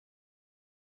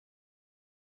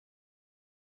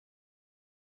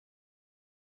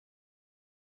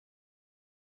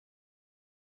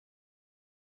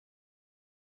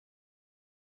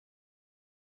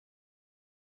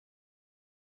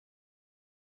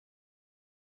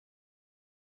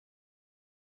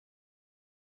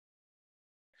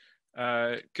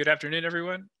Good afternoon,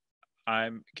 everyone.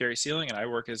 I'm Gary Sealing, and I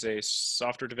work as a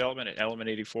software development at Element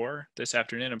 84. This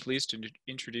afternoon, I'm pleased to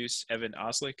introduce Evan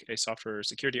Oslick, a software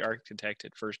security architect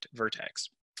at Vertex.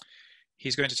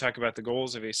 He's going to talk about the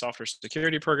goals of a software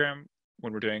security program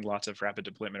when we're doing lots of rapid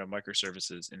deployment of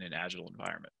microservices in an agile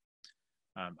environment.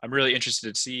 I'm really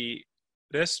interested to see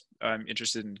this. I'm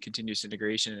interested in continuous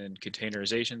integration and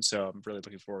containerization, so I'm really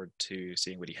looking forward to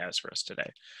seeing what he has for us today.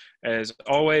 As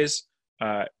always,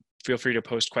 feel free to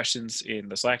post questions in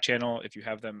the Slack channel if you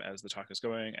have them as the talk is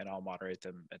going, and I'll moderate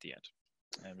them at the end.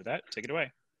 And with that, take it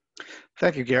away.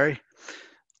 Thank you, Gary.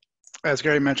 As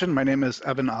Gary mentioned, my name is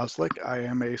Evan Oslick. I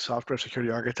am a software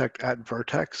security architect at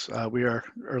Vertex. We are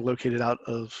located out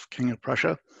of King of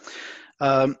Prussia.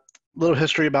 Little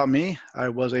history about me. I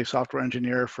was a software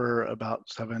engineer for about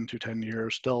 7 to 10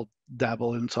 years, still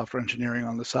dabble in software engineering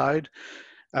on the side.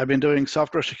 I've been doing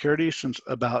software security since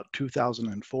about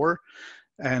 2004.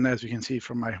 And as you can see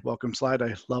from my welcome slide,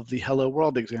 I love the hello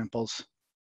world examples.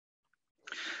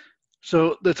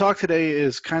 So the talk today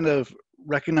is kind of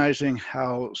recognizing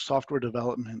how software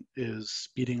development is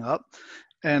speeding up,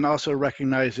 and also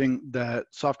recognizing that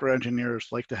software engineers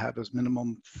like to have as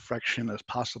minimum friction as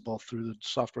possible through the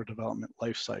software development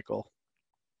lifecycle.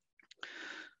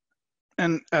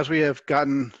 And as we have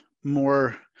gotten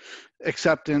more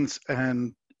acceptance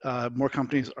and more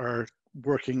companies are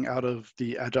working out of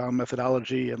the agile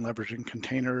methodology and leveraging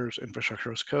containers,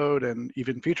 infrastructure as code, and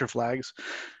even feature flags,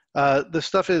 this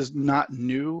stuff is not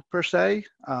new per se,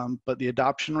 but the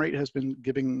adoption rate has been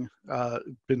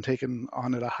been taken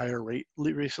on at a higher rate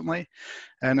recently.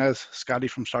 And as Scotty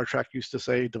from Star Trek used to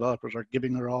say, developers are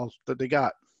giving their all that they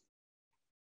got.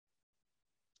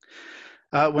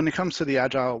 When it comes to the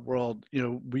agile world,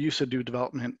 we used to do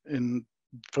development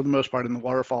for the most part in the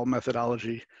waterfall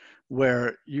methodology,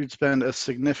 where you'd spend a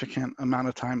significant amount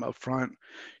of time up front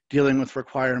dealing with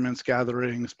requirements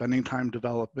gathering, spending time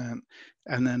development,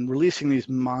 and then releasing these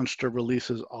monster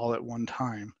releases all at one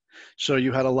time. So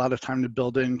you had a lot of time to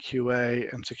build in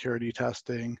QA and security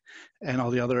testing and all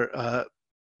the other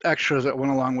extras that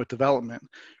went along with development.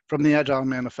 From the Agile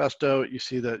Manifesto, you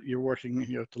see that you're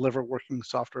working, deliver working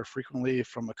software frequently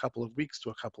from a couple of weeks to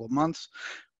a couple of months,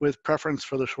 with preference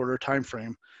for the shorter time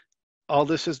frame. All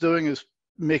this is doing is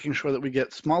making sure that we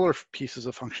get smaller pieces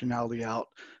of functionality out,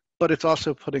 but it's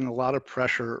also putting a lot of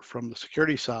pressure from the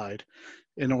security side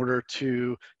in order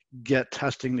to get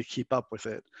testing to keep up with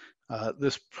it.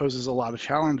 This poses a lot of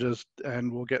challenges,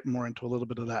 and we'll get more into a little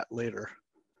bit of that later.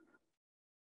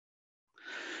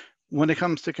 When it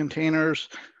comes to containers,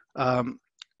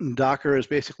 Docker is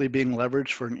basically being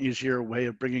leveraged for an easier way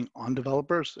of bringing on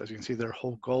developers. As you can see, their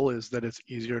whole goal is that it's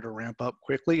easier to ramp up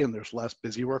quickly and there's less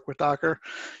busy work with Docker.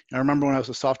 I remember when I was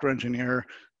a software engineer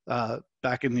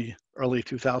back in the early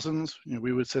 2000s,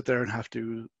 we would sit there and have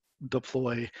to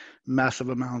deploy massive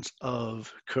amounts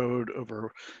of code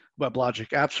over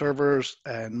WebLogic app servers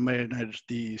and manage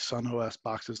the SunOS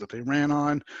boxes that they ran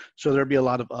on. So there'd be a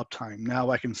lot of uptime. Now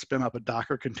I can spin up a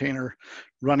Docker container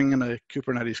running in a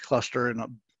Kubernetes cluster in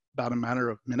about a matter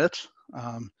of minutes.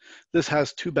 This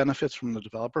has two benefits from the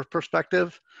developer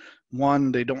perspective.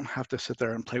 One, they don't have to sit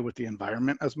there and play with the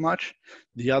environment as much.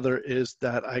 The other is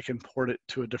that I can port it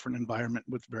to a different environment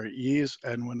with very ease.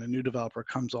 And when a new developer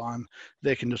comes on,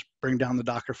 they can just bring down the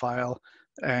Docker file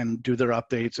and do their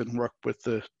updates and work with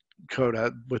the code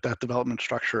with that development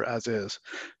structure as is.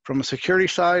 From a security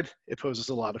side, it poses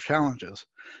a lot of challenges.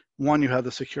 One, you have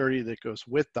the security that goes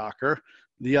with Docker.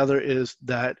 The other is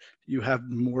that you have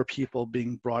more people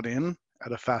being brought in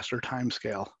at a faster time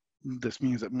scale. This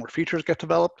means that more features get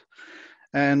developed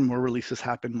and more releases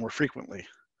happen more frequently.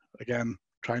 Again,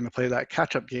 trying to play that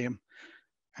catch-up game,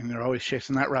 and they're always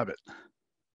chasing that rabbit.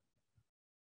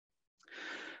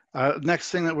 Next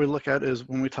thing that we look at is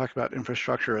when we talk about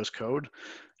infrastructure as code.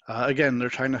 Again, they're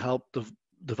trying to help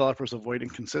developers avoid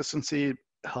inconsistency,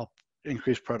 help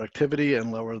increase productivity,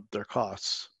 and lower their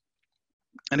costs.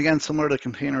 And again, similar to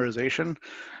containerization,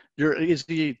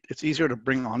 it's easier to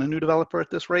bring on a new developer at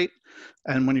this rate.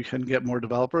 And when you can get more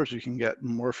developers, you can get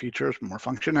more features, more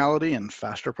functionality, and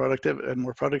faster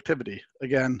more productivity.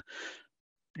 Again,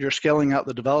 you're scaling out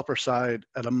the developer side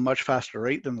at a much faster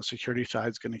rate than the security side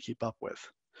is going to keep up with.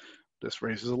 This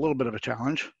raises a little bit of a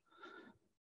challenge.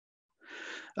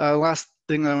 Last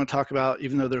thing I want to talk about,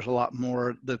 even though there's a lot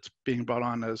more that's being brought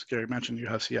on, as Gary mentioned, you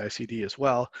have CI/CD as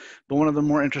well. But one of the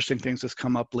more interesting things that's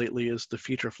come up lately is the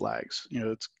feature flags.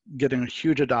 It's getting a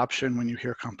huge adoption when you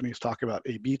hear companies talk about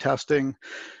A/B testing.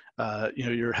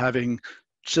 You're having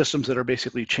systems that are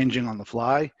basically changing on the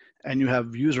fly, and you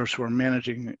have users who are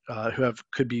managing,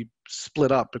 could be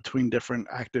split up between different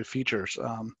active features.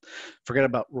 Forget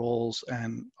about roles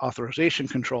and authorization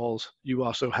controls. You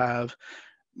also have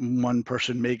one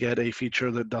person may get a feature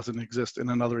that doesn't exist in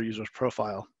another user's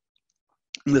profile.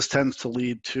 And this tends to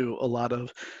lead to a lot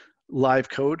of live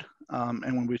code.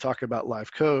 And when we talk about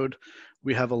live code,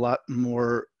 we have a lot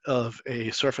more of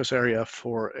a surface area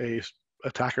for a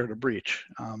attacker to breach.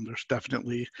 There's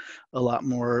definitely a lot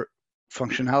more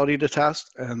functionality to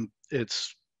test, and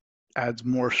it's adds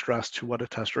more stress to what a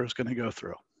tester is going to go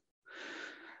through.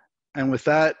 And with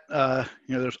that,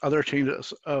 there's other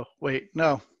changes. Oh, wait,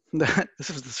 no, this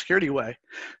is the security way.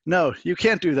 No, you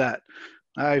can't do that.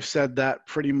 I've said that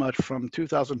pretty much from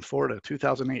 2004 to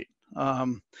 2008.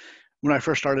 When I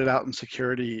first started out in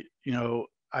security,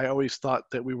 I always thought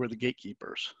that we were the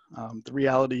gatekeepers. The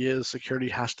reality is security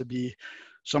has to be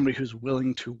somebody who's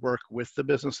willing to work with the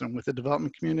business and with the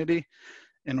development community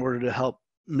in order to help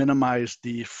minimize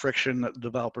the friction that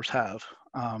developers have.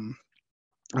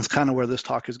 That's kind of where this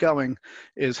talk is going,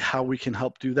 is how we can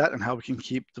help do that and how we can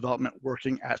keep development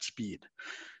working at speed.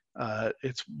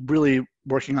 It's really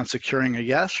working on securing a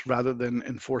yes rather than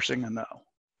enforcing a no.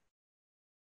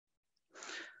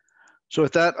 So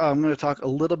with that, I'm going to talk a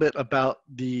little bit about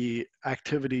the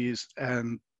activities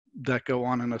that go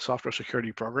on in a software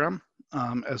security program,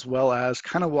 as well as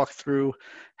kind of walk through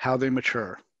how they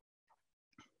mature.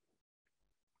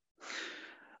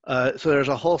 So there's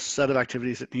a whole set of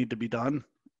activities that need to be done,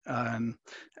 and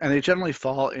they generally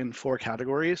fall in 4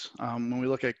 categories. When we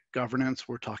look at governance,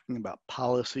 we're talking about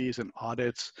policies and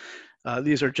audits.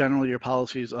 These are generally your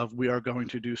policies of, we are going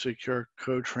to do secure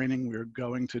code training, we're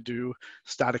going to do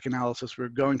static analysis, we're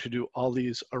going to do all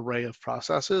these array of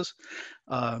processes.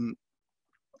 And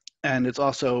it's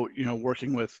also,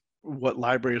 working with what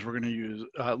libraries we're going to use,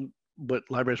 what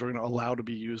libraries we're going to allow to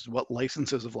be used, what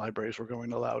licenses of libraries we're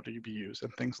going to allow to be used,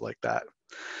 and things like that.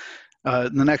 The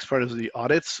next part is the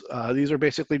audits. These are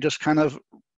basically just kind of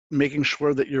making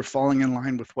sure that you're falling in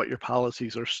line with what your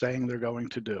policies are saying they're going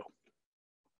to do.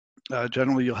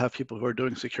 Generally, you'll have people who are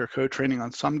doing secure code training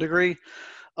on some degree.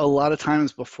 A lot of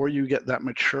times before you get that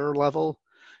mature level,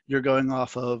 you're going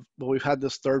off of, well, we've had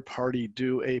this third party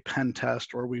do a pen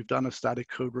test, or we've done a static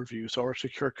code review. So our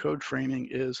secure code training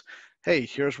is, hey,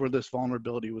 here's where this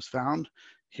vulnerability was found.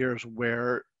 Here's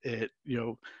where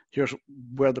here's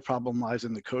where the problem lies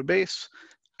in the code base,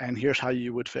 and here's how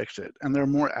you would fix it. And they're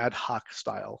more ad hoc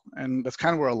style. And that's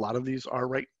kind of where a lot of these are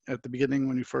right at the beginning.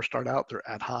 When you first start out, they're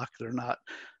ad hoc. They're not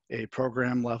a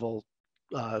program level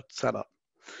setup.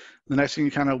 The next thing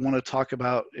you kind of want to talk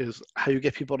about is how you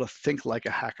get people to think like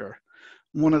a hacker.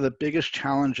 One of the biggest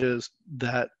challenges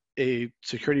that a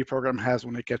security program has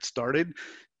when it gets started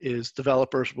is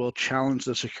developers will challenge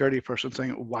the security person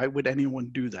saying, why would anyone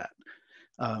do that?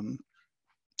 And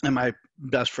my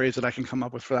best phrase that I can come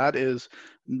up with for that is,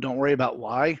 don't worry about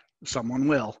why, someone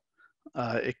will.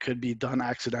 It could be done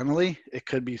accidentally. It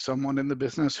could be someone in the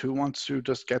business who wants to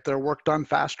just get their work done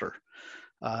faster.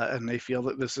 And they feel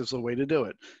that this is the way to do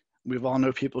it. We've all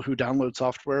know people who download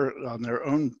software on their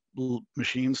own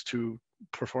machines to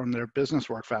perform their business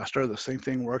work faster. The same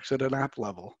thing works at an app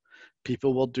level.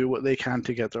 People will do what they can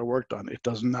to get their work done. It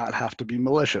does not have to be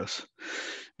malicious.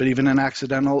 But even an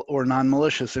accidental or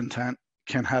non-malicious intent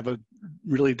can have a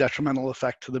really detrimental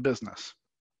effect to the business.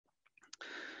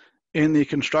 In the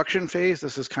construction phase,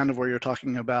 this is kind of where you're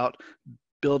talking about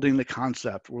building the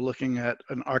concept. We're looking at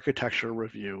an architecture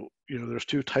review. There's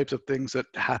 2 types of things that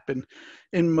happen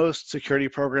in most security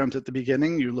programs at the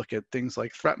beginning. You look at things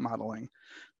like threat modeling.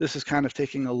 This is kind of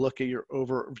taking a look at your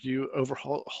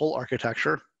whole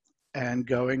architecture and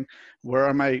going, where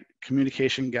are my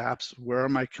communication gaps? Where are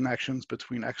my connections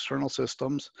between external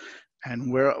systems?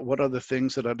 And what are the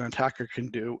things that an attacker can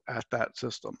do at that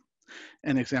system?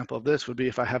 An example of this would be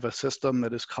if I have a system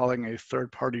that is calling a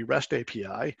third-party REST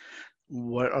API,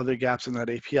 what are the gaps in that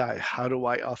API? How do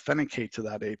I authenticate to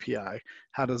that API?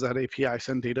 How does that API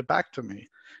send data back to me?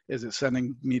 Is it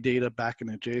sending me data back in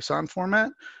a JSON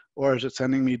format, or is it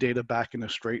sending me data back in a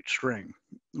straight string?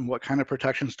 And what kind of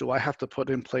protections do I have to put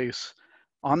in place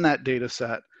on that data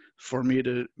set for me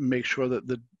to make sure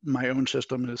that my own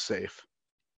system is safe?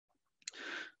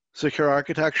 Secure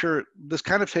architecture, this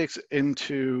kind of takes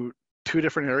into 2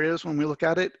 different areas when we look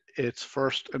at it. It's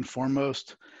first and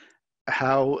foremost,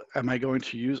 how am I going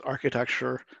to use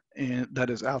architecture that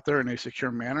is out there in a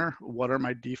secure manner? What are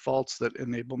my defaults that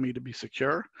enable me to be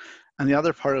secure? And the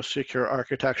other part of secure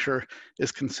architecture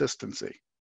is consistency.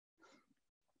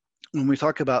 When we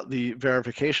talk about the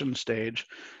verification stage,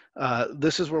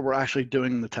 this is where we're actually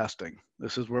doing the testing.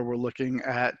 This is where we're looking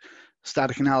at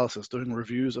Static analysis, doing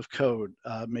reviews of code,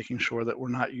 making sure that we're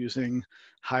not using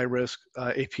high-risk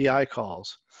API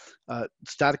calls.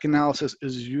 Static analysis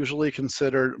is usually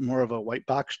considered more of a white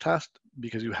box test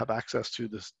because you have access to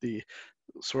the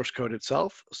source code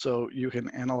itself. So you can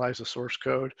analyze the source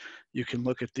code, you can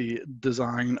look at the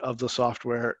design of the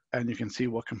software, and you can see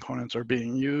what components are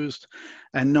being used.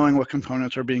 And knowing what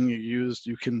components are being used,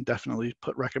 you can definitely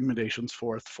put recommendations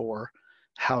forth for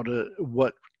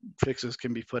what fixes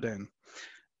can be put in.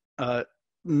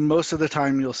 Most of the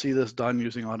time you'll see this done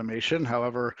using automation.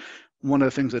 However, one of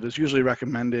the things that is usually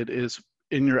recommended is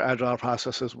in your agile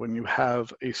processes, when you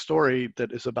have a story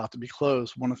that is about to be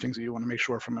closed, one of the things that you want to make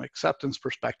sure from an acceptance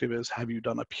perspective is, have you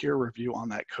done a peer review on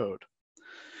that code?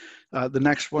 The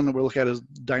next one that we'll look at is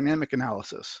dynamic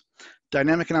analysis.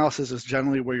 Dynamic analysis is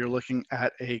generally where you're looking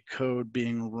at a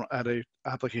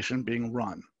application being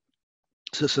run.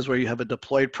 So this is where you have a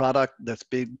deployed product that's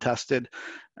being tested,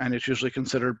 and it's usually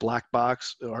considered black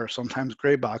box or sometimes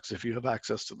gray box if you have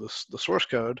access to the source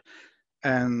code.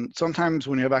 And sometimes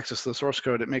when you have access to the source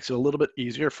code, it makes it a little bit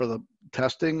easier for the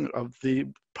testing of the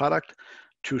product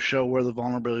to show where the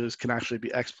vulnerabilities can actually be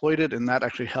exploited, and that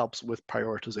actually helps with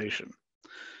prioritization.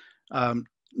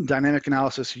 Dynamic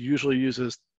analysis usually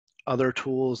uses other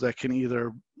tools that can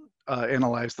either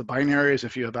analyze the binaries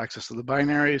if you have access to the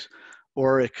binaries,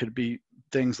 or it could be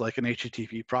things like an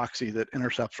HTTP proxy that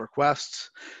intercepts requests,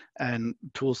 and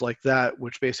tools like that,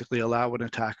 which basically allow an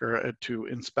attacker to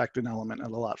inspect an element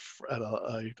at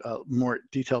a more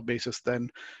detailed basis than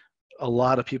a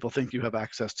lot of people think you have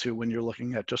access to when you're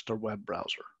looking at just a web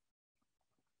browser.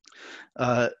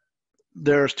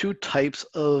 There's two types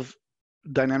of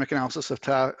dynamic analysis of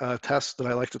tests that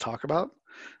I like to talk about.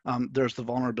 There's the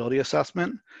vulnerability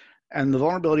assessment. And the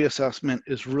vulnerability assessment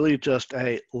is really just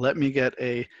let me get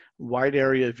a wide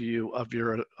area view of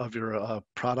your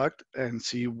product and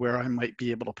see where I might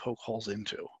be able to poke holes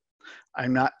into.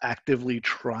 I'm not actively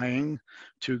trying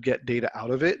to get data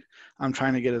out of it. I'm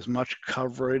trying to get as much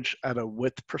coverage at a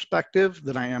width perspective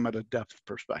than I am at a depth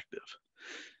perspective.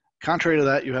 Contrary to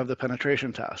that, you have the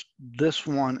penetration test. This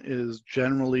one is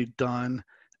generally done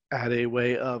at a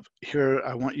way of, here,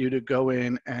 I want you to go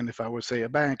in, and if I would say a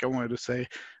bank, I wanted to say,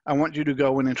 I want you to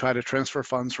go in and try to transfer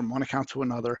funds from one account to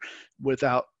another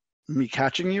without me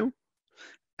catching you,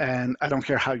 and I don't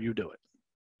care how you do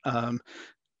it.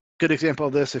 Good example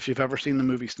of this, if you've ever seen the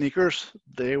movie Sneakers,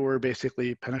 they were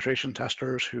basically penetration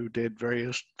testers who did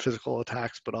various physical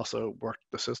attacks, but also worked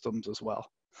the systems as well.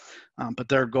 But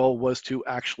their goal was to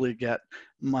actually get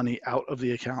money out of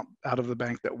the account, out of the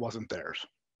bank that wasn't theirs.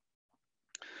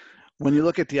 When you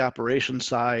look at the operations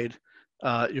side,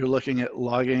 you're looking at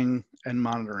logging and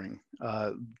monitoring.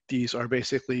 These are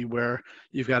basically where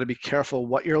you've got to be careful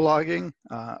what you're logging.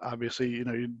 Obviously,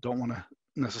 you don't want to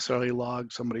necessarily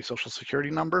log somebody's social security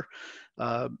number,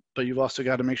 but you've also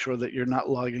got to make sure that you're not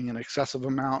logging an excessive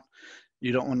amount.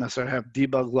 You don't want to necessarily have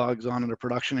debug logs on in a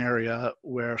production area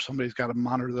where somebody's got to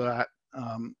monitor that.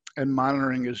 And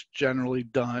monitoring is generally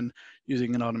done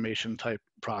using an automation type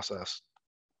process.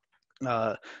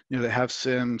 They have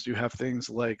SIMs, you have things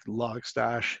like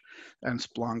Logstash and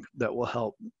Splunk that will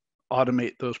help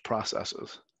automate those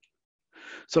processes.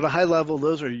 So at a high level,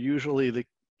 those are usually the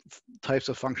types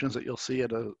of functions that you'll see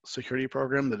at a security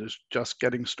program that is just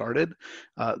getting started.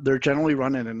 They're generally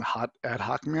run in an ad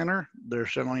hoc manner.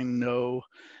 There's generally no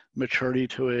maturity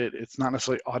to it. It's not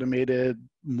necessarily automated.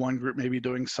 One group may be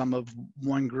doing some of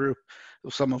one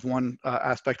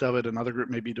aspect of it, another group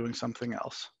may be doing something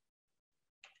else.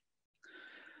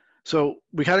 So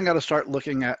we kind of got to start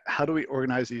looking at how do we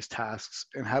organize these tasks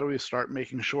and how do we start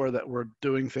making sure that we're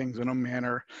doing things in a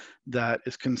manner that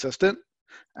is consistent,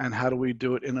 and how do we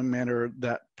do it in a manner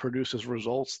that produces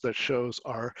results that shows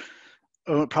our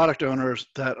product owners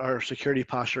that our security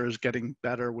posture is getting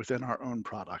better within our own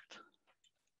product.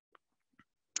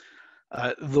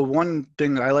 The one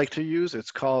thing that I like to use,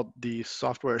 it's called the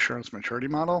Software Assurance Maturity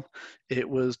Model. It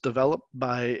was developed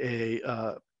by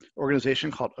a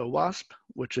organization called OWASP,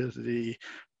 which is the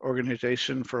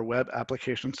Organization for Web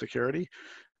Application Security.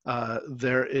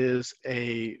 There is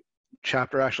a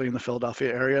chapter actually in the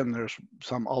Philadelphia area, and there's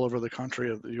some all over the country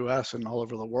of the US and all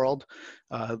over the world.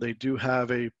 They do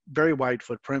have a very wide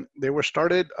footprint. They were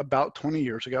started about 20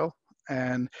 years ago,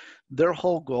 and their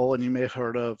whole goal, and you may have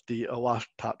heard of the OWASP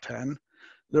Top 10,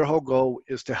 their whole goal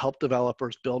is to help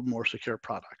developers build more secure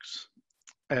products.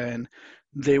 And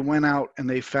they went out and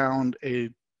they found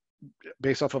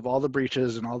based off of all the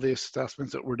breaches and all the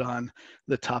assessments that were done,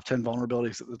 the top 10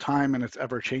 vulnerabilities at the time, and it's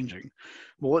ever changing.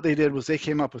 Well, what they did was they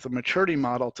came up with a maturity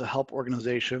model to help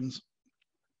organizations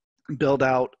build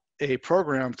out a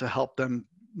program to help them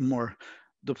more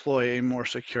deploy a more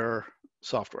secure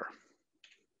software.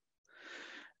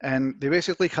 And they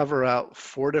basically cover out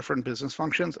 4 different business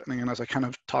functions. And again, as I kind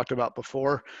of talked about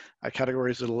before, I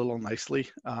categorized it a little nicely.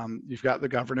 You've got the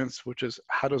governance, which is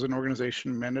how does an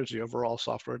organization manage the overall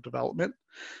software development?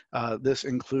 This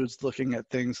includes looking at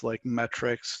things like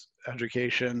metrics,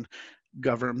 education,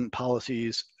 government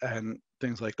policies, and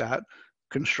things like that.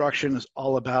 Construction is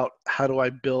all about how do I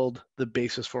build the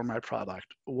basis for my product?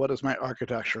 What is my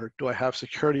architecture? Do I have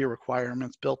security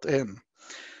requirements built in?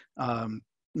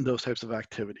 Those types of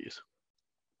activities.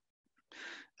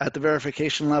 At the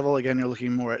verification level, again, you're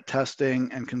looking more at testing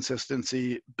and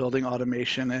consistency, building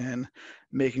automation in,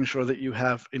 making sure that you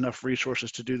have enough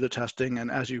resources to do the testing. And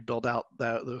as you build out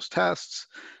those tests,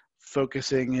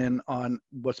 focusing in on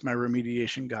what's my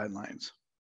remediation guidelines.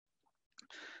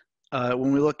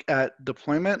 When we look at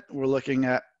deployment, we're looking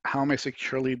at how am I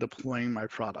securely deploying my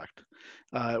product.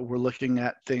 We're looking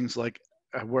at things like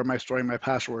where am I storing my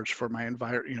passwords for my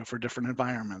environment, for different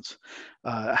environments?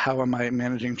 How am I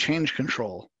managing change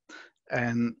control?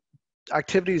 And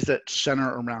activities that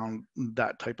center around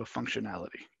that type of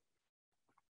functionality.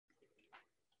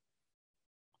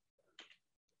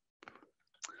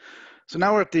 So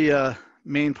now we're at the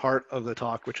main part of the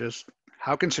talk, which is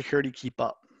how can security keep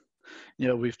up?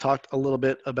 We've talked a little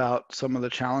bit about some of the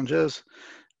challenges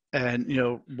and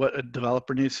what a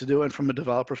developer needs to do. And from a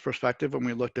developer's perspective, when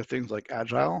we looked at things like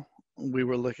agile, we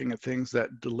were looking at things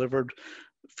that delivered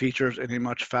features in a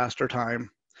much faster time.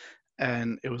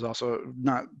 And it was also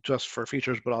not just for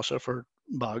features, but also for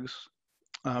bugs.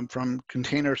 From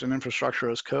containers and infrastructure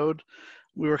as code,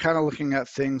 we were kind of looking at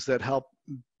things that help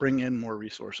bring in more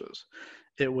resources.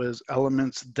 It was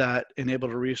elements that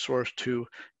enabled a resource to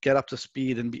get up to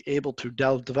speed and be able to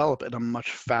develop at a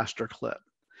much faster clip.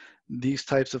 These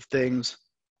types of things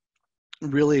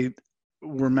really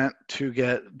were meant to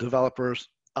get developers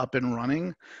up and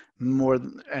running more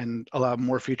and allow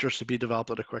more features to be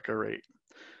developed at a quicker rate.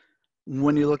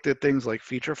 When you looked at things like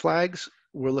feature flags,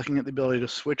 we're looking at the ability to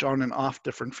switch on and off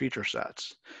different feature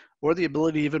sets, or the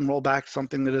ability to even roll back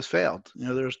something that has failed.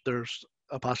 There's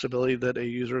a possibility that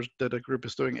a group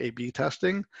is doing A/B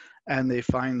testing, and they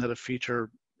find that a feature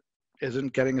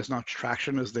isn't getting as much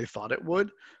traction as they thought it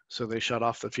would, so they shut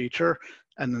off the feature,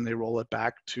 and then they roll it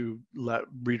back to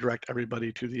redirect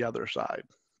everybody to the other side.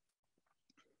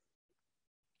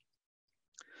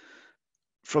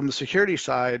 From the security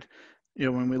side,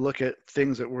 when we look at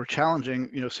things that were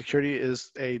challenging, security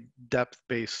is a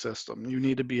depth-based system. You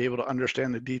need to be able to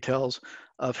understand the details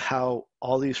of how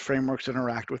all these frameworks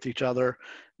interact with each other.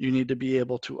 You need to be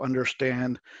able to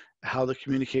understand how the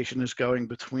communication is going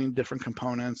between different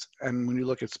components. And when you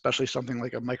look at especially something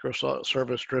like a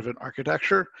microservice-driven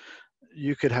architecture,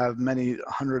 you could have many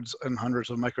hundreds and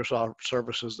hundreds of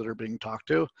microservices that are being talked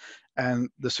to. And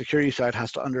the security side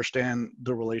has to understand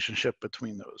the relationship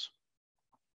between those.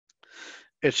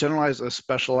 It's generalized a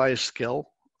specialized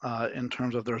skill in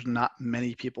terms of there's not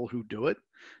many people who do it.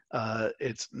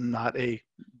 It's not a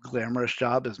glamorous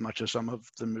job as much as some of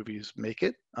the movies make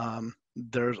it.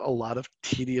 There's a lot of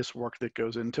tedious work that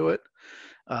goes into it.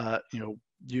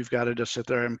 You've got to just sit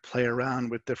there and play around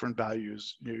with different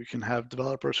values. You can have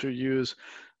developers who use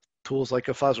tools like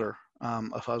a fuzzer.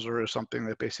 A fuzzer is something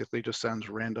that basically just sends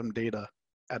random data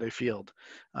at a field.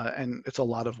 And it's a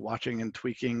lot of watching and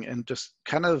tweaking, and just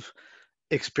kind of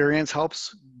experience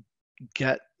helps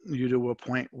get you to a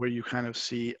point where you kind of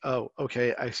see, oh,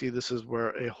 okay, I see this is where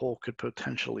a hole could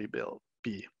potentially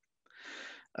be.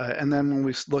 And then when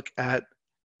we look at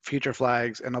feature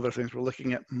flags and other things, we're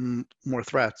looking at more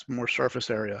threats, more surface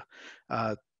area.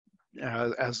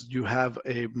 As you have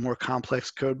a more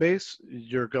complex code base,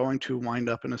 you're going to wind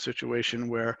up in a situation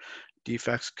where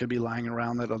defects could be lying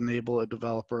around that enable a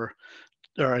developer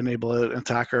or enable an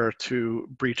attacker to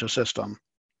breach a system.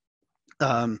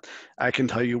 I can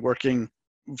tell you, working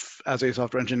as a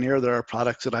software engineer, there are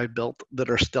products that I built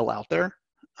that are still out there,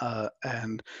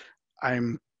 and I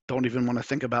don't even want to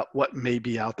think about what may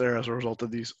be out there as a result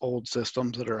of these old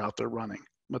systems that are out there running.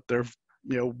 But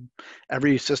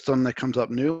every system that comes up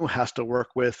new has to work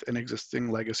with an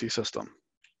existing legacy system.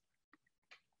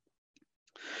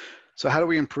 So how do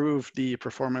we improve the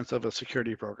performance of a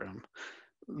security program?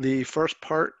 The first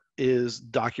part is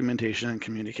documentation and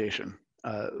communication.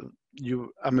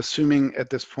 I'm assuming at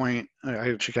this point,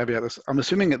 I should caveat this, I'm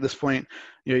assuming at this point,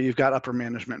 you've got upper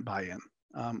management buy-in.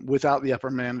 Without the upper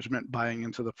management buying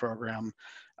into the program,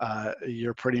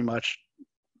 you're pretty much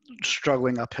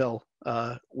struggling uphill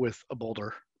with a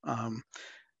boulder.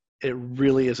 It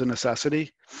really is a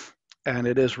necessity, and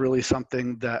it is really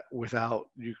something that without,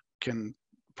 you can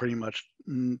pretty much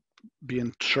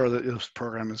being sure that this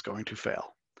program is going to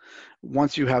fail.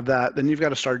 Once you have that, then you've got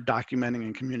to start documenting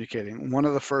and communicating. One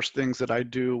of the first things that I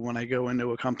do when I go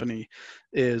into a company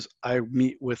is I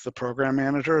meet with the program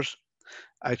managers.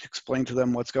 I explain to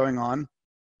them what's going on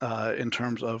in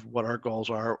terms of what our goals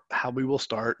are, how we will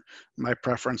start. My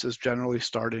preference is generally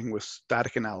starting with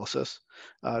static analysis,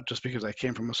 just because I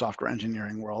came from a software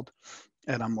engineering world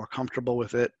and I'm more comfortable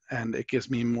with it, and it gives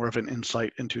me more of an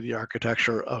insight into the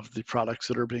architecture of the products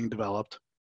that are being developed.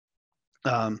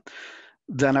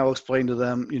 Then I will explain to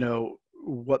them,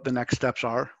 what the next steps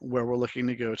are, where we're looking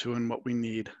to go to, and what we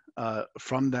need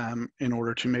from them in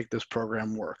order to make this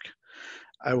program work.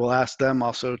 I will ask them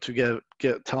also to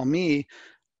tell me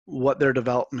what their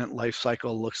development life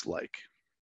cycle looks like.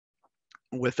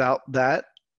 Without that,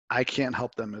 I can't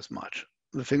help them as much.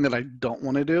 The thing that I don't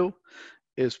want to do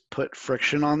is put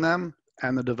friction on them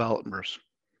and the developers.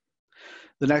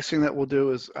 The next thing that we'll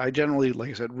do is I generally,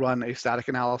 like I said, run a static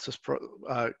analysis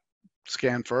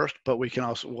scan first, but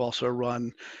we'll also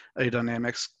run a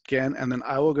dynamic scan, and then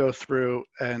I will go through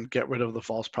and get rid of the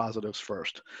false positives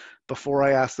first. Before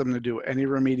I ask them to do any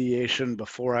remediation,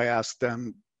 before I ask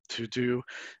them to do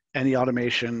any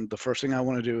automation, the first thing I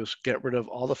want to do is get rid of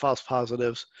all the false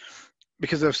positives,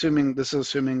 because this is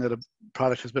assuming that a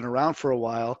product has been around for a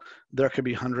while. There could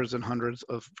be hundreds and hundreds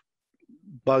of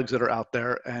bugs that are out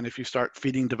there, and if you start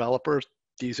feeding developers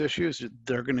these issues,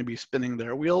 they're going to be spinning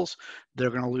their wheels, they're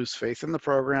going to lose faith in the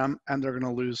program, and they're going to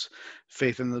lose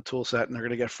faith in the tool set, and they're going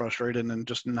to get frustrated and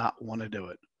just not want to do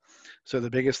it. So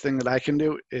the biggest thing that I can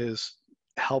do is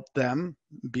help them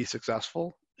be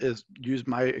successful, is use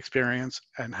my experience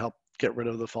and help get rid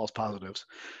of the false positives.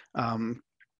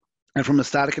 And from a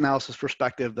static analysis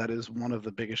perspective, that is one of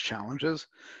the biggest challenges.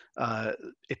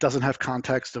 It doesn't have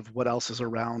context of what else is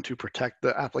around to protect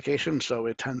the application, so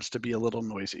it tends to be a little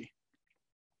noisy.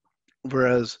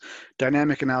 Whereas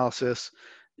dynamic analysis,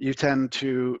 you tend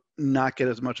to not get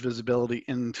as much visibility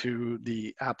into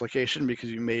the application because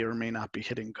you may or may not be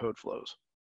hitting code flows.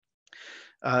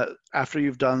 After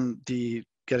you've done the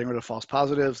getting rid of false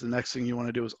positives, the next thing you want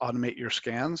to do is automate your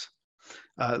scans.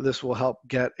 This will help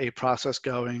get a process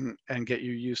going and get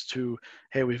you used to,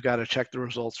 hey, we've got to check the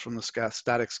results from the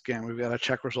static scan. We've got to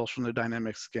check results from the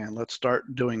dynamic scan. Let's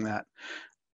start doing that.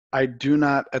 I do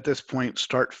not, at this point,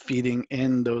 start feeding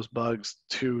in those bugs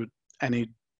to any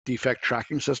defect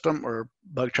tracking system or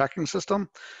bug tracking system,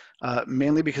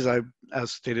 mainly because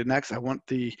as stated next, I want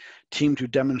the team to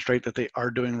demonstrate that they are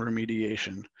doing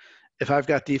remediation. If I've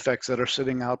got defects that are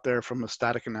sitting out there from a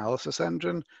static analysis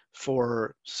engine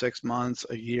for 6 months,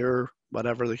 a year,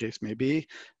 whatever the case may be,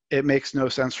 it makes no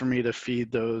sense for me to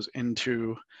feed those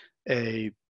into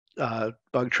a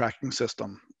bug tracking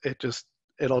system.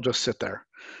 It'll just sit there.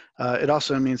 It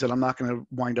also means that I'm not going to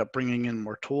wind up bringing in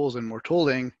more tools and more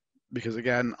tooling, because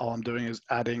again, all I'm doing is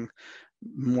adding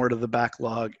more to the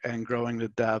backlog and growing the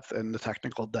depth and the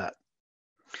technical debt.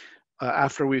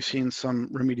 After we've seen some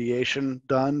remediation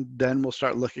done, then we'll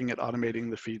start looking at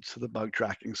automating the feeds to the bug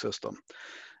tracking system.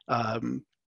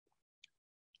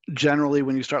 Generally,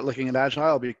 when you start looking at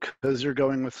agile, because you're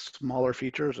going with smaller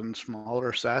features and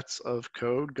smaller sets of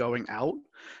code going out,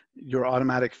 your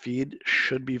automatic feed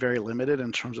should be very limited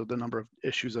in terms of the number of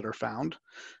issues that are found,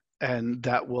 and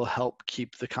that will help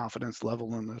keep the confidence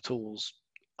level in the tools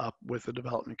up with the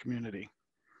development community.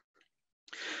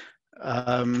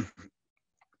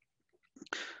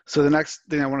 So the next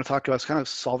thing I want to talk about is kind of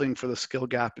solving for the skill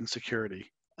gap in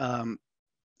security.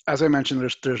 As I mentioned,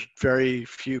 there's very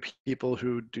few people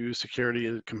who do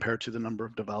security compared to the number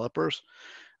of developers.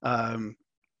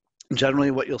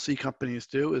 Generally, what you'll see companies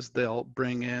do is they'll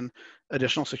bring in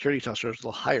additional security testers.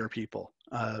 They'll hire people.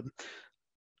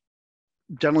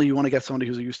 Generally, you want to get somebody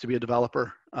who's used to be a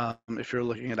developer if you're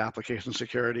looking at application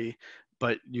security,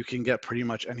 but you can get pretty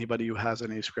much anybody who has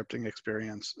any scripting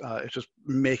experience. It's just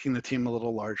making the team a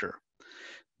little larger.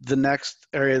 The next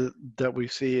area that we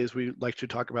see is we like to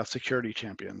talk about security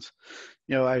champions.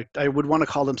 I would want to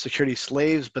call them security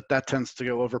slaves, but that tends to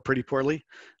go over pretty poorly.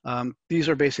 These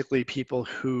are basically people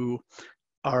who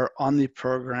are on the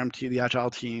program the agile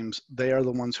teams. They are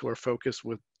the ones who are focused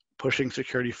with pushing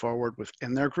security forward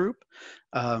within their group.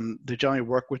 They generally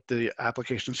work with the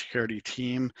application security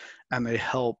team, and they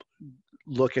help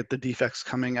look at the defects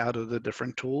coming out of the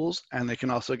different tools, and they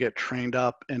can also get trained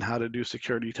up in how to do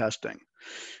security testing.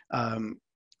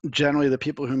 Generally, the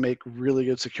people who make really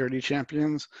good security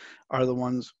champions are the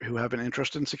ones who have an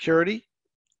interest in security,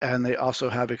 and they also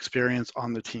have experience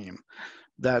on the team.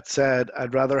 That said,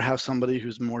 I'd rather have somebody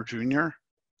who's more junior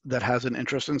that has an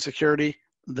interest in security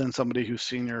than somebody who's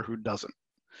senior who doesn't.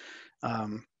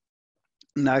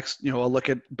 Next, I'll look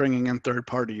at bringing in third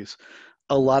parties.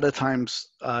 A lot of times,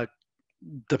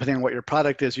 depending on what your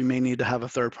product is, you may need to have a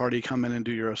third party come in and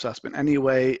do your assessment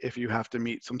anyway if you have to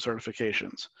meet some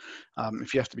certifications.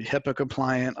 If you have to be HIPAA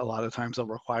compliant, a lot of times they'll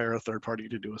require a third party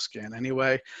to do a scan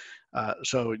anyway.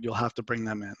 So you'll have to bring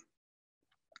them in.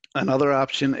 Another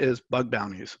option is bug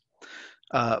bounties.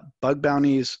 Bug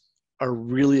bounties are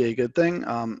really a good thing.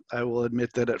 I will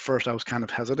admit that at first I was kind of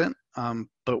hesitant,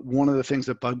 but one of the things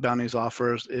that bug bounties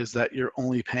offers is that you're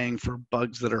only paying for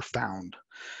bugs that are found.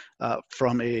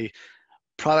 From a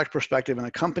product perspective and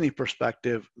a company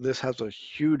perspective, this has a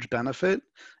huge benefit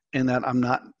in that I'm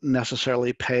not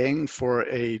necessarily paying for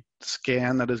a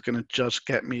scan that is going to just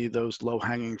get me those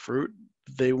low-hanging fruit.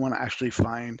 They want to actually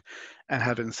find and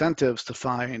have incentives to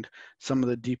find some of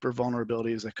the deeper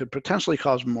vulnerabilities that could potentially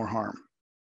cause more harm.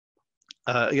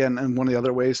 Again, and one of the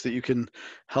other ways that you can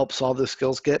help solve the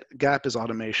skills gap is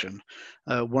automation.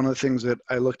 One of the things that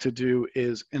I look to do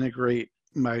is integrate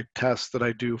my tests that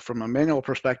I do from a manual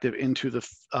perspective into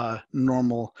the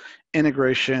normal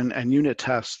integration and unit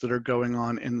tests that are going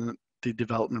on in the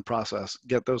development process.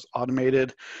 Get those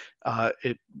automated.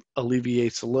 It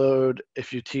alleviates the load.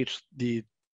 If you teach the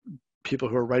people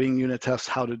who are writing unit tests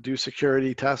how to do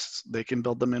security tests, they can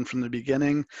build them in from the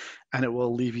beginning, and it will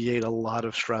alleviate a lot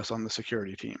of stress on the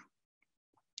security team.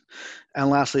 And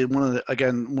lastly, one of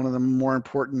the more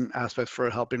important aspects for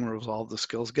helping resolve the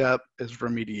skills gap is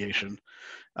remediation.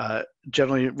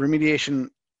 Generally, remediation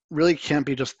really can't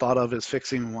be just thought of as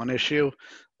fixing one issue.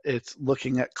 It's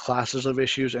looking at classes of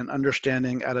issues and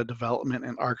understanding at a development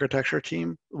and architecture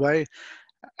team way,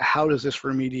 how does this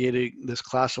remediate this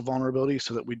class of vulnerability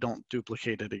so that we don't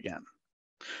duplicate it again?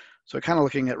 So kind of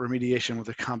looking at remediation with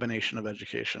a combination of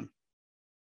education.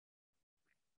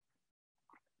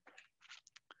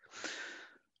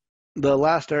 The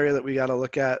last area that we got to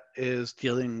look at is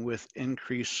dealing with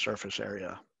increased surface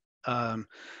area.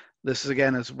 This is,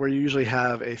 again, is where you usually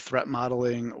have a threat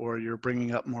modeling or you're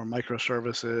bringing up more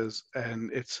microservices,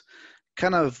 and it's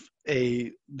kind of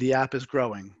the app is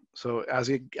growing. So as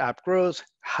the app grows,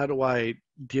 how do I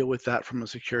deal with that from a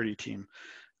security team?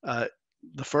 The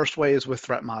first way is with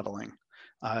threat modeling.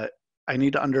 I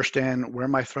need to understand where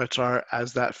my threats are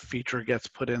as that feature gets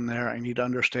put in there. I need to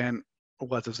understand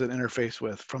what does it interface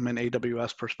with from an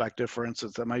AWS perspective. For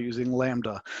instance, am I using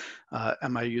Lambda?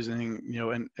 Am I using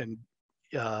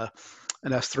an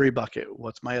S3 bucket?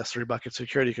 What's my S3 bucket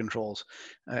security controls?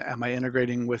 Am I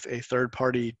integrating with a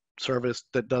third-party service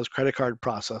that does credit card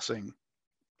processing?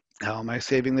 How am I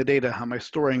saving the data? How am I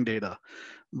storing data?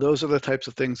 Those are the types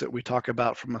of things that we talk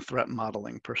about from a threat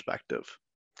modeling perspective.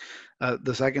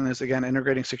 The second is, again,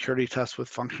 integrating security tests with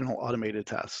functional automated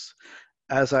tests.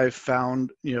 As I've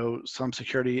found, some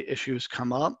security issues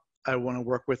come up, I want to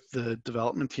work with the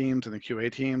development teams and the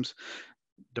QA teams,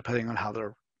 depending on how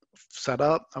they're set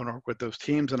up. I want to work with those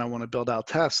teams, and I want to build out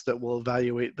tests that will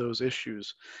evaluate those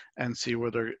issues and see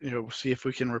whether, see if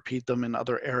we can repeat them in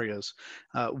other areas.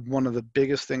 One of the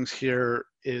biggest things here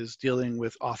is dealing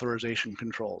with authorization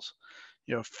controls.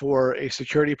 For a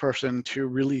security person to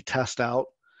really test out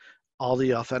all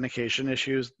the authentication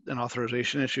issues and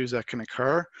authorization issues that can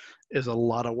occur is a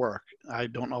lot of work. I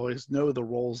don't always know the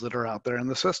roles that are out there in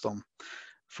the system.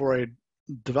 For a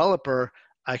developer,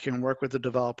 I can work with the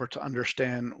developer to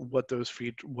understand what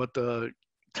what the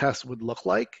tests would look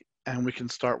like, and we can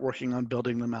start working on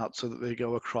building them out so that they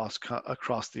go across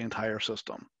the entire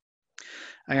system.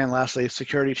 And lastly,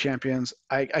 security champions.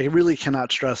 I really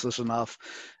cannot stress this enough.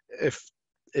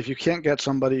 If you can't get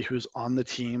somebody who's on the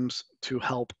teams to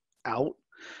help out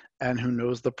and who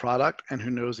knows the product and who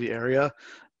knows the area,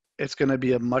 it's going to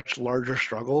be a much larger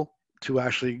struggle to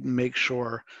actually make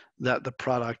sure that the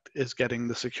product is getting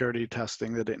the security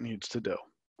testing that it needs to do.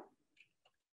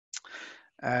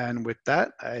 And with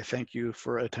that, I thank you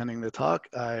for attending the talk.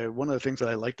 One of the things that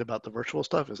I liked about the virtual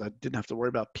stuff is I didn't have to worry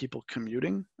about people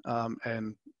commuting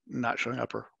and not showing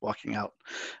up or walking out.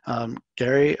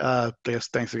 Gary,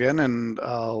 thanks again, and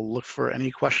I'll look for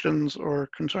any questions or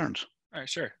concerns. All right,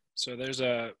 sure. So there's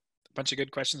a bunch of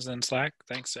good questions in Slack.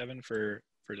 Thanks, Evan, for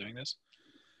doing this.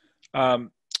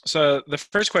 So the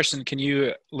first question, can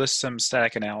you list some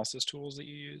static analysis tools that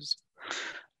you use?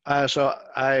 So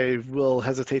I will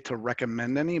hesitate to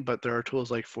recommend any, but there are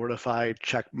tools like Fortify,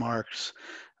 Checkmarks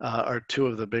are two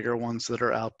of the bigger ones that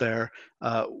are out there.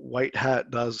 White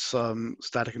Hat does some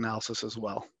static analysis as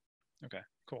well. Okay,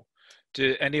 cool.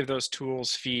 Do any of those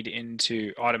tools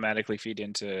automatically feed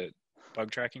into bug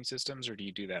tracking systems, or do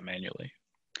you do that manually?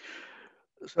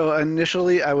 So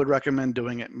initially, I would recommend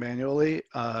doing it manually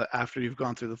after you've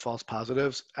gone through the false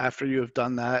positives. After you have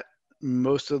done that,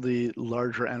 most of the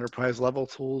larger enterprise level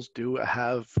tools do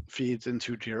have feeds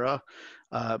into Jira.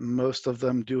 Most of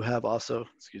them do have also,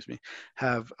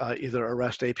 have either a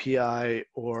REST API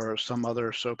or some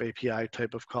other SOAP API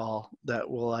type of call that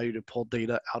will allow you to pull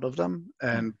data out of them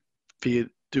and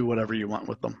do whatever you want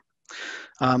with them.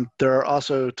 There are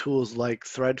also tools like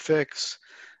ThreadFix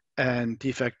and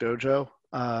Defect Dojo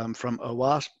from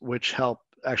OWASP, which help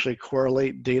actually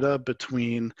correlate data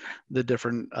between the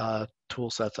different tool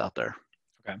sets out there.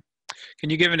 Okay. Can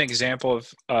you give an example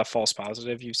of a false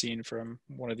positive you've seen from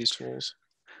one of these tools?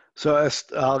 So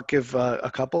I'll give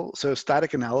a couple. So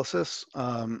static analysis,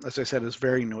 as I said, is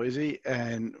very noisy.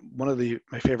 And one of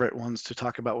my favorite ones to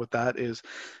talk about with that is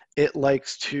it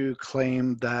likes to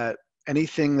claim that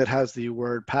anything that has the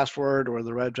word password or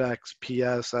the regex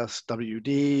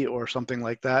PSSWD or something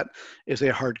like that is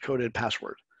a hard-coded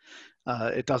password.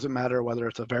 It doesn't matter whether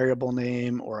it's a variable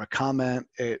name or a comment,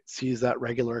 it sees that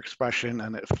regular expression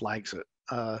and it flags it.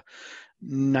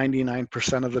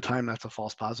 99% of the time, that's a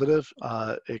false positive.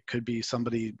 It could be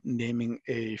somebody naming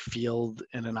a field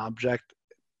in an object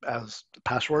as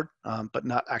password, but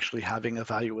not actually having a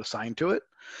value assigned to it.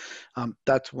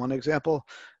 That's one example.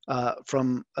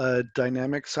 From a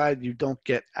dynamic side, you don't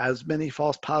get as many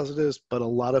false positives, but a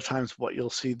lot of times what you'll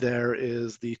see there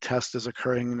is the test is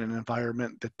occurring in an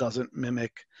environment that doesn't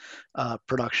mimic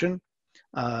production.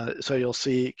 So you'll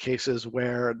see cases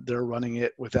where they're running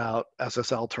it without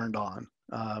SSL turned on,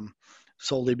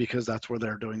 solely because that's where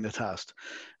they're doing the test.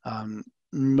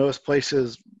 Most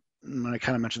places, when I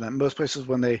kind of mentioned that, most places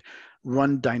when they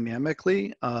run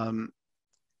dynamically,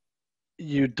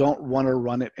 you don't want to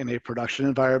run it in a production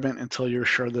environment until you're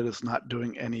sure that it's not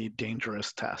doing any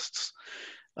dangerous tests.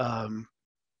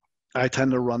 I tend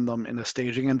to run them in a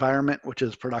staging environment, which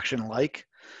is production-like,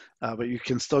 but you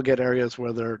can still get areas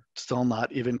where they're still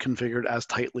not even configured as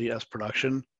tightly as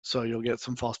production, so you'll get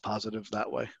some false positives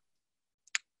that way.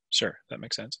 Sure, that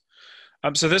makes sense.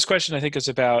 So this question, I think, is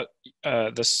about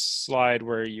the slide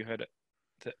where you had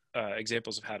the,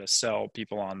 examples of how to sell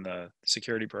people on the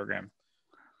security program,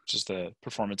 which is the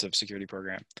performance of security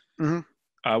program.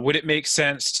 Mm-hmm. Would it make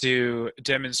sense to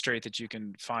demonstrate that you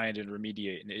can find and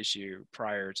remediate an issue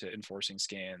prior to enforcing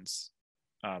scans,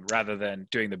 rather than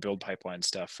doing the build pipeline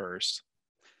stuff first?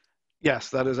 Yes,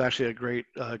 that is actually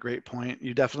a great point.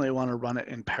 You definitely want to run it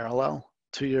in parallel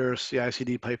to your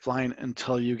CI/CD pipeline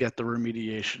until you get the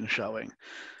remediation showing.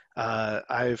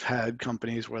 I've had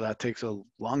companies where that takes a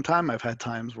long time. I've had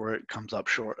times where it comes up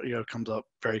short, comes up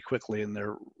very quickly and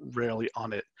they're rarely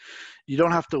on it. You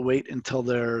don't have to wait until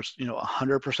there's,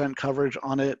 100% coverage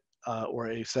on it or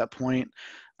a set point.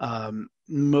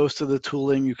 Most of the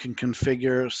tooling you can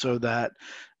configure so that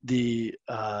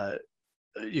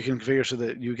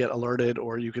you get alerted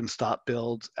or you can stop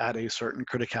builds at a certain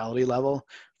criticality level.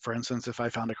 For instance, if I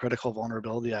found a critical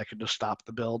vulnerability, I could just stop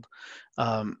the build.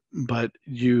 But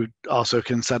you also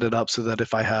can set it up so that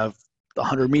if I have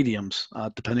 100 mediums,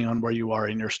 depending on where you are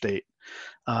in your state,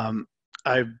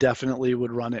 I definitely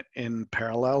would run it in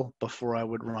parallel before I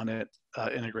would run it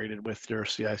integrated with your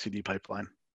CI/CD pipeline.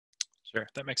 Sure,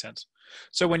 that makes sense.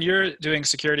 So when you're doing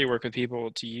security work with people,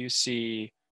 do you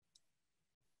see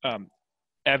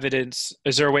evidence?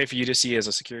 Is there a way for you to see as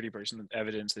a security person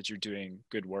evidence that you're doing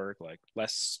good work, like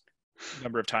less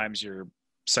number of times your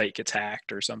site gets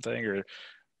hacked or something, or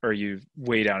are you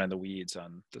way down in the weeds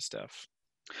on the stuff?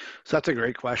 So that's a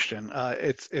great question.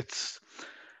 It's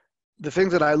the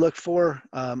things that I look for.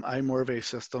 I'm more of a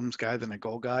systems guy than a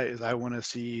goal guy. Is I want to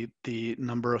see the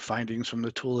number of findings from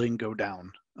the tooling go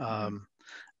down,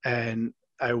 and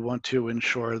I want to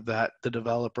ensure that the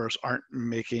developers aren't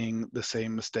making the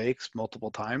same mistakes multiple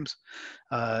times.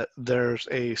 There's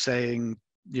a saying,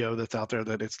 that's out there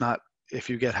that it's not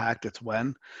if you get hacked, it's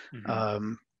when.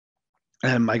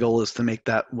 And my goal is to make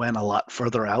that when a lot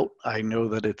further out. I know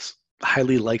that it's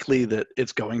highly likely that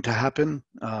it's going to happen.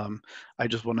 I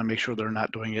just want to make sure they're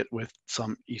not doing it with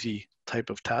some easy type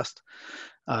of test.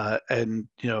 And,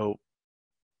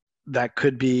 that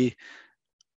could be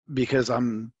because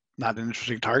I'm not an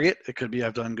interesting target. It could be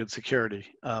I've done good security.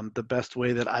 The best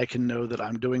way that I can know that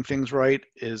I'm doing things right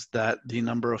is that the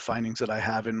number of findings that I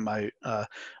have in my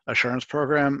assurance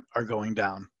program are going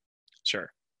down.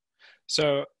 Sure.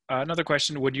 So another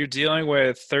question, when you're dealing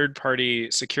with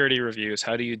third-party security reviews,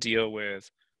 how do you deal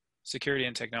with security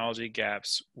and technology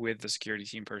gaps with the security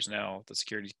team personnel? The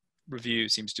security review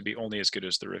seems to be only as good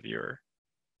as the reviewer.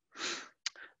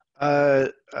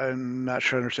 I'm not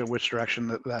sure I understand which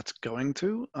direction that's going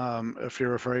to. If you're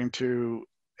referring to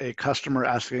a customer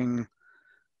asking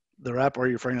the rep, or are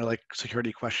you referring to like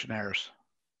security questionnaires?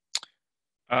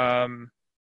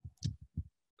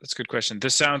 That's a good question.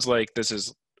 This sounds like this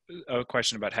is a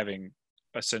question about having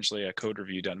essentially a code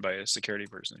review done by a security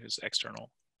person who's external.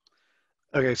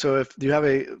 Okay, so if you have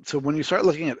so when you start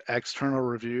looking at external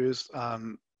reviews,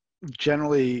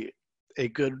 generally a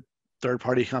good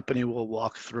third-party company will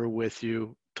walk through with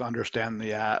you to understand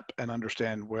the app and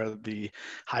understand where the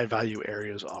high-value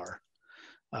areas are.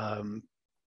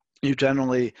 You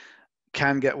generally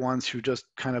can get ones who just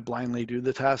kind of blindly do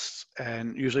the tests,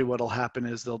 and usually what'll happen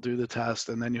is they'll do the test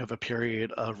and then you have a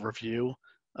period of review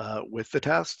with the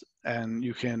test, and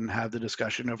you can have the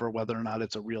discussion over whether or not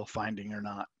it's a real finding or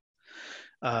not.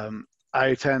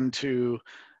 I tend to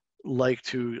like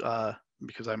to,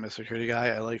 because I'm a security guy,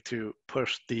 I like to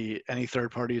push any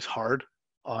third parties hard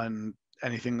on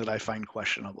anything that I find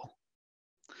questionable.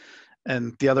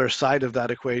 And the other side of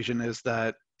that equation is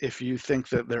that if you think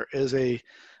that there is a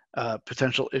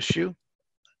potential issue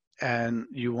and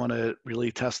you want to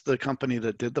really test the company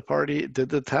that did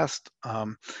the test,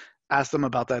 ask them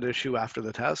about that issue after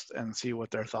the test and see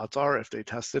what their thoughts are, if they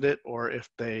tested it or if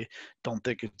they don't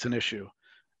think it's an issue.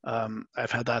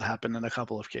 I've had that happen in a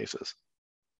couple of cases.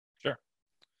 Sure.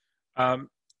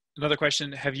 Another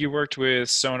question, have you worked with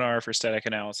Sonar for static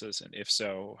analysis? And if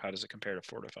so, how does it compare to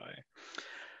Fortify?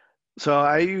 So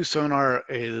I used Sonar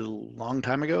a long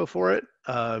time ago for it.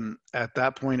 At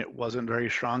that point, it wasn't very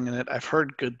strong in it. I've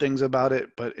heard good things about it,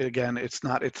 but again, it's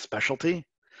not its specialty.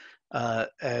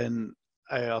 And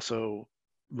I also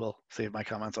will save my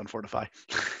comments on Fortify.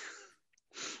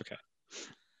 Okay.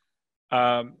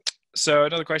 So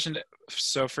another question.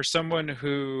 So for someone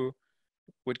who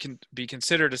would be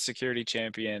considered a security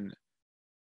champion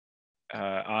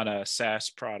on a SaaS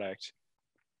product,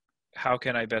 how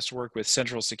can I best work with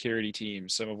central security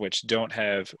teams, some of which don't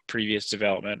have previous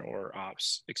development or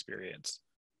ops experience,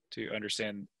 to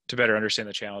better understand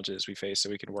the challenges we face so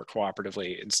we can work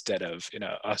cooperatively instead of in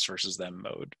a us versus them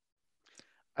mode?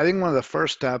 I think one of the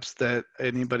first steps that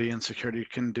anybody in security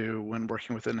can do when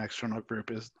working with an external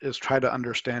group is try to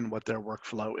understand what their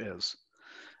workflow is.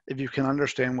 If you can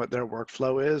understand what their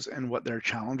workflow is and what their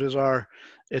challenges are,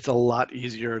 it's a lot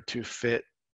easier to fit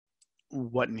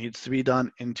what needs to be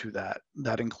done into that.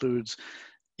 That includes,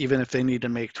 even if they need to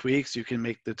make tweaks, you can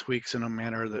make the tweaks in a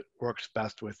manner that works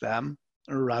best with them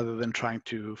rather than trying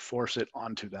to force it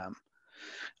onto them.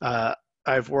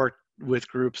 I've worked with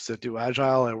groups that do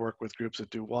agile. I work with groups that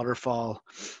do waterfall.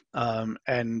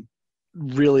 And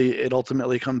really, it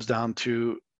ultimately comes down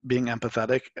to being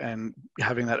empathetic and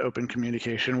having that open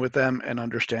communication with them and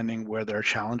understanding where their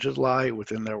challenges lie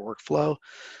within their workflow.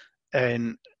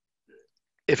 And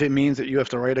if it means that you have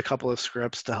to write a couple of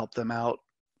scripts to help them out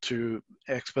to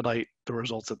expedite the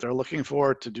results that they're looking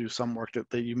for, to do some work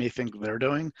that you may think they're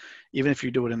doing, even if you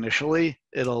do it initially,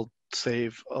 it'll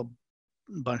save a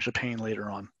bunch of pain later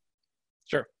on.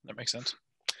 Sure, that makes sense.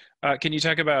 Can you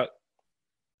talk about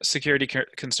security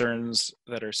concerns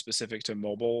that are specific to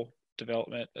mobile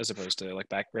development as opposed to like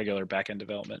regular backend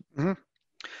development? Mm-hmm.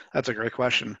 That's a great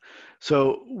question.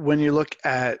 So when you look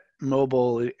at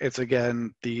mobile, it's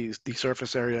again, the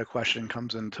surface area question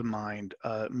comes into mind.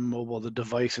 Mobile, the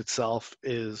device itself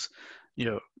is,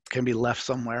 can be left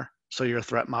somewhere. So your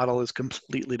threat model is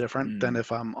completely different than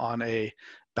if I'm on a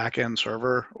backend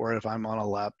server or if I'm on a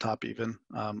laptop even.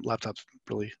 Laptop's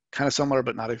really kind of similar,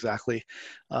 but not exactly.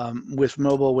 With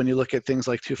mobile, when you look at things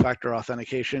like two-factor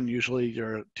authentication, usually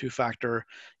your two-factor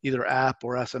either app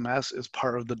or SMS is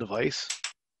part of the device.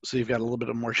 So you've got a little bit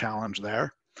of more challenge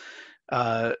there.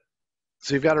 So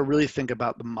you've got to really think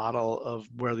about the model of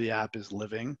where the app is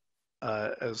living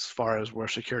as far as where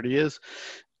security is.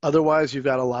 Otherwise, you've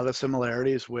got a lot of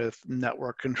similarities with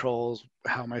network controls.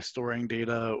 How am I storing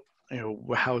data?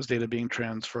 How is data being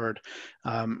transferred?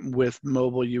 With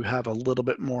mobile, you have a little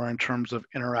bit more in terms of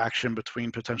interaction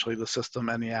between potentially the system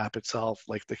and the app itself,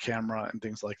 like the camera and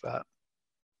things like that.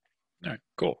 All right,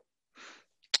 cool.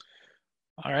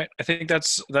 All right, I think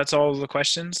that's all the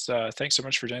questions. Thanks so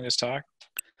much for doing this talk.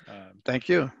 Thank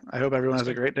you. I hope everyone has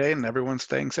a great day and everyone's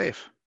staying safe.